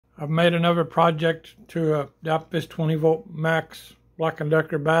I've made another project to adapt this 20 volt max Black &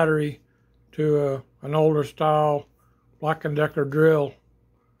 Decker battery to an older style Black & Decker drill.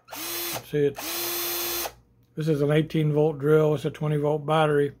 See, this is an 18 volt drill. It's a 20 volt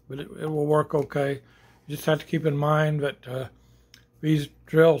battery, but it will work okay. You just have to keep in mind that these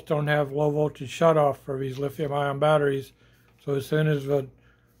drills don't have low voltage shutoff for these lithium ion batteries. So as soon as the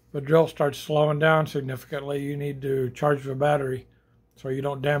drill starts slowing down significantly, you need to charge the battery so you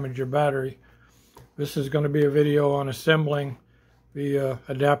don't damage your battery. This is going to be a video on assembling the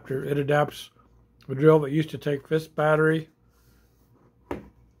adapter. It adapts the drill that used to take this battery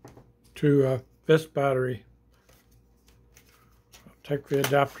to this battery. I'll take the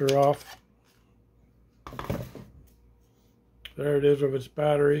adapter off. There it is with its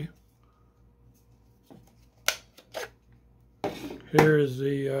battery. Here is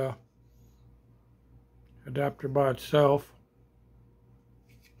the adapter by itself.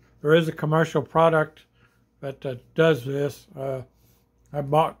 There is a commercial product that does this. I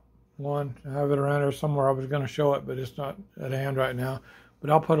bought one. I have it around here somewhere. I was going to show it, but it's not at hand right now.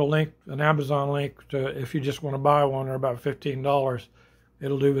 But I'll put a link, an Amazon link, to if you just want to buy one. They're about $15.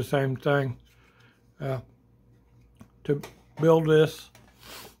 It'll do the same thing. To build this,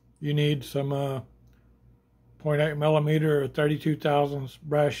 you need some 0.8 millimeter or 32 thousandths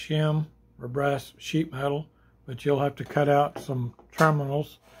brass shim or brass sheet metal, but you'll have to cut out some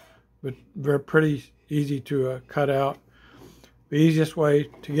terminals, but they're pretty easy to cut out. The easiest way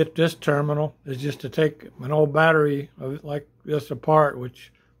to get this terminal is just to take an old battery like this apart,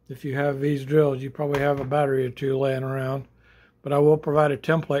 which if you have these drills, you probably have a battery or two laying around. But I will provide a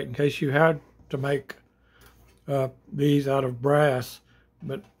template in case you had to make these out of brass.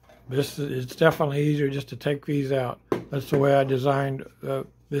 But it's definitely easier just to take these out. That's the way I designed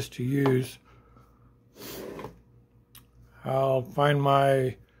this to use. I'll find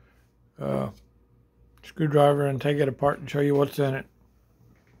my screwdriver and take it apart and show you what's in it.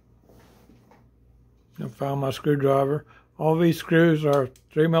 I found my screwdriver. All these screws are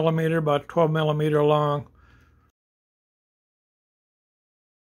 3 millimeter by 12 millimeter long.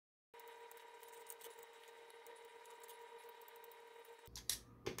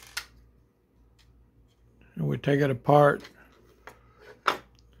 And we take it apart.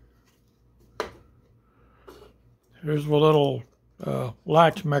 Here's the little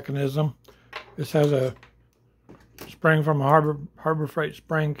latch mechanism. This has a spring from a Harbor Freight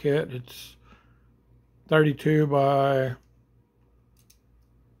spring kit. It's 32 by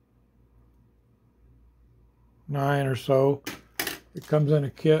 9 or so. It comes in a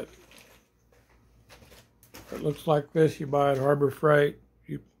kit. It looks like this. You buy it at Harbor Freight.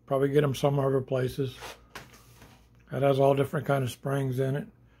 You probably get them some other places. It has all different kind of springs in it.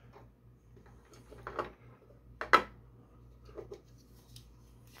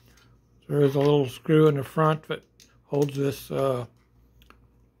 There is a little screw in the front that holds this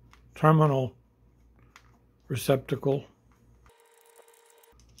terminal receptacle.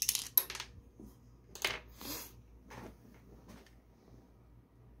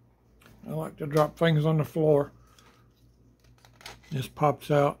 I like to drop things on the floor. This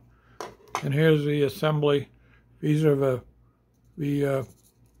pops out. And here's the assembly. These are the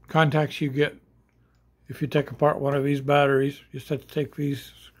contacts you get if you take apart one of these batteries. You just have to take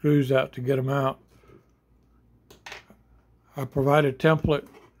these screws out to get them out. I provide a template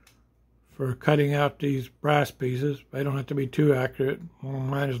for cutting out these brass pieces. They don't have to be too accurate. One of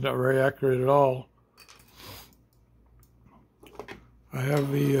mine is not very accurate at all. I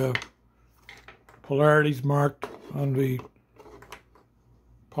have the polarities marked on the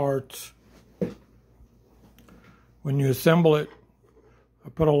parts. When you assemble it, I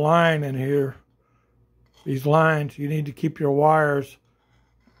put a line in here. These lines, you need to keep your wires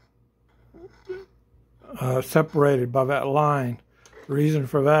separated by that line. The reason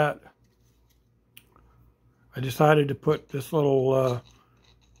for that, I decided to put this little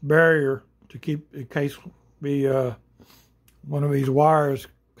barrier to keep, in case one of these wires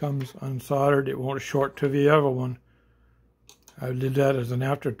comes unsoldered, it won't short to the other one. I did that as an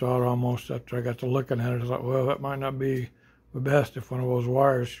afterthought almost after I got to looking at it. I was like, well, that might not be the best if one of those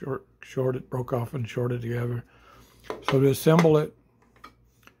wires broke off and shorted together. So to assemble it,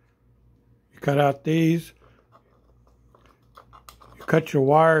 you cut out these. You cut your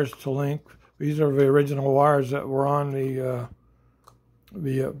wires to length. These are the original wires that were on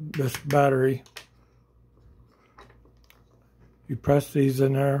this battery. You press these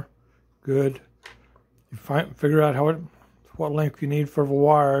in there. Good. You figure out what length you need for the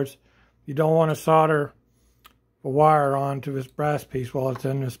wires. You don't want to solder the wire onto this brass piece while it's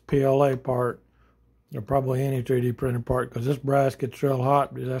in this PLA part. or probably any 3D printed part, because this brass gets real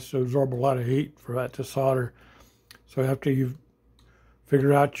hot. It has to absorb a lot of heat for that to solder. So after you've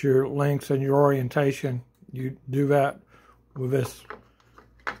figured out your lengths and your orientation, you do that with this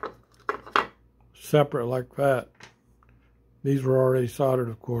separate like that. These were already soldered,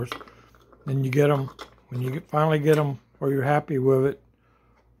 of course. Then you get them, when you finally get them where you're happy with it,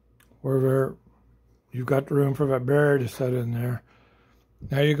 where you've got the room for that barrier to set in there.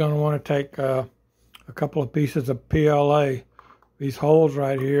 Now you're going to want to take a couple of pieces of PLA. These holes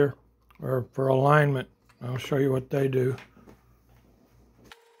right here are for alignment. I'll show you what they do.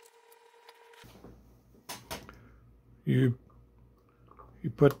 You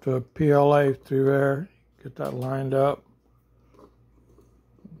put the PLA through there, get that lined up.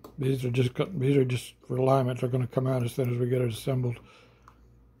 These are just for alignment. They're going to come out as soon as we get it assembled.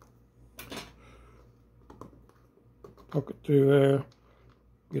 Poke it through there,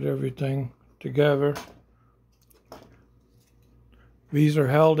 get everything together. These are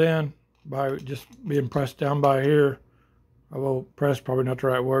held in by just being pressed down by here. Although pressed probably not the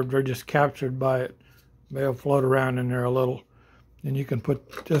right word. They're just captured by it. They'll float around in there a little. And you can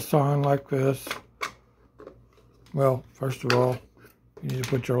put this on like this. Well, first of all, you need to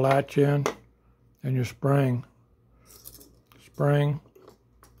put your latch in and your spring. Spring,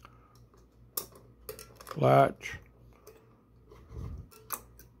 latch.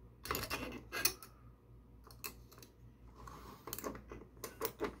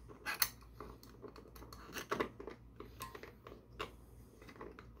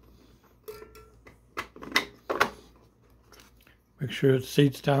 Make sure it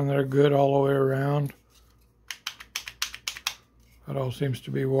seats down there good all the way around. That all seems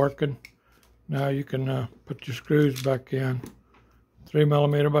to be working. Now you can put your screws back in.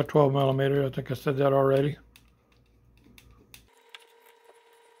 3mm by 12mm. I think I said that already.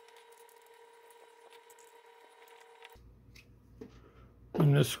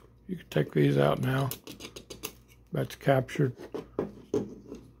 And this, you can take these out now. That's captured.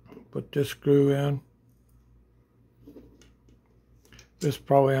 Put this screw in. This is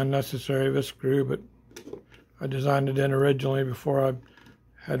probably unnecessary, this screw, but I designed it in originally before I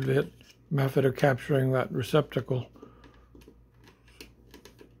had the method of capturing that receptacle.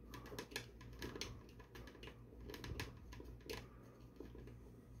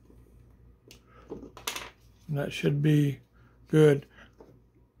 And that should be good.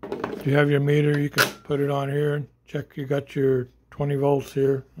 If you have your meter, you can put it on here and check you got your 20 volts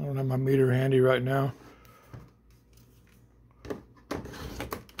here. I don't have my meter handy right now.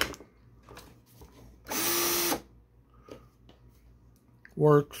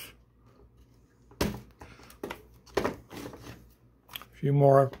 Works. A few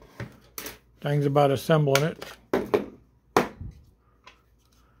more things about assembling it.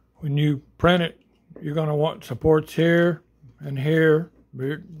 When you print it, you're going to want supports here and here.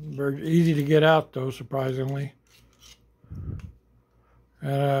 Very easy to get out though, surprisingly.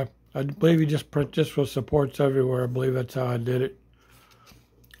 And I believe you just print this with supports everywhere. I believe that's how I did it.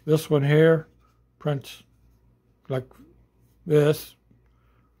 This one here prints like this.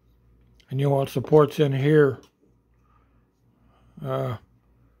 And you want supports in here.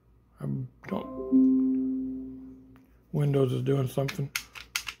 Windows is doing something.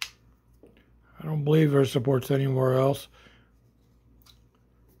 I don't believe there's supports anywhere else.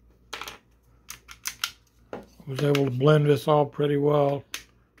 I was able to blend this all pretty well.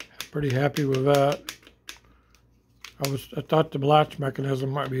 Pretty happy with that. I thought the latch mechanism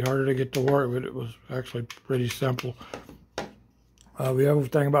might be harder to get to work, but it was actually pretty simple. The other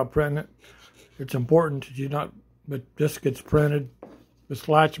thing about printing it, it's important that this gets printed, this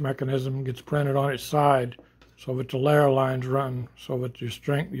latch mechanism gets printed on its side so that the layer lines run, so that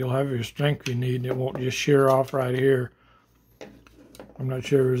you'll have your strength you need and it won't just shear off right here. I'm not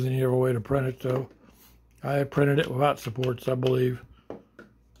sure there's any other way to print it though. I printed it without supports, I believe.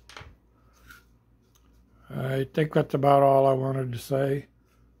 I think that's about all I wanted to say.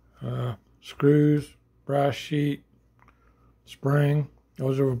 Screws, brass sheet, spring,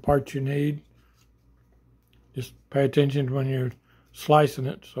 those are the parts you need. Just pay attention when you're slicing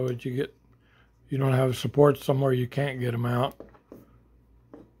it so that you don't have supports somewhere you can't get them out.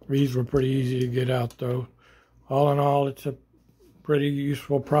 These were pretty easy to get out though. All in all, it's a pretty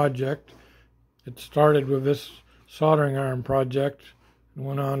useful project. It started with this soldering iron project and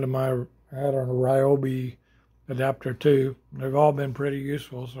went on to I had a Ryobi adapter too. They've all been pretty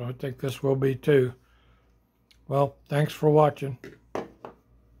useful, so I think this will be too. Well, thanks for watching.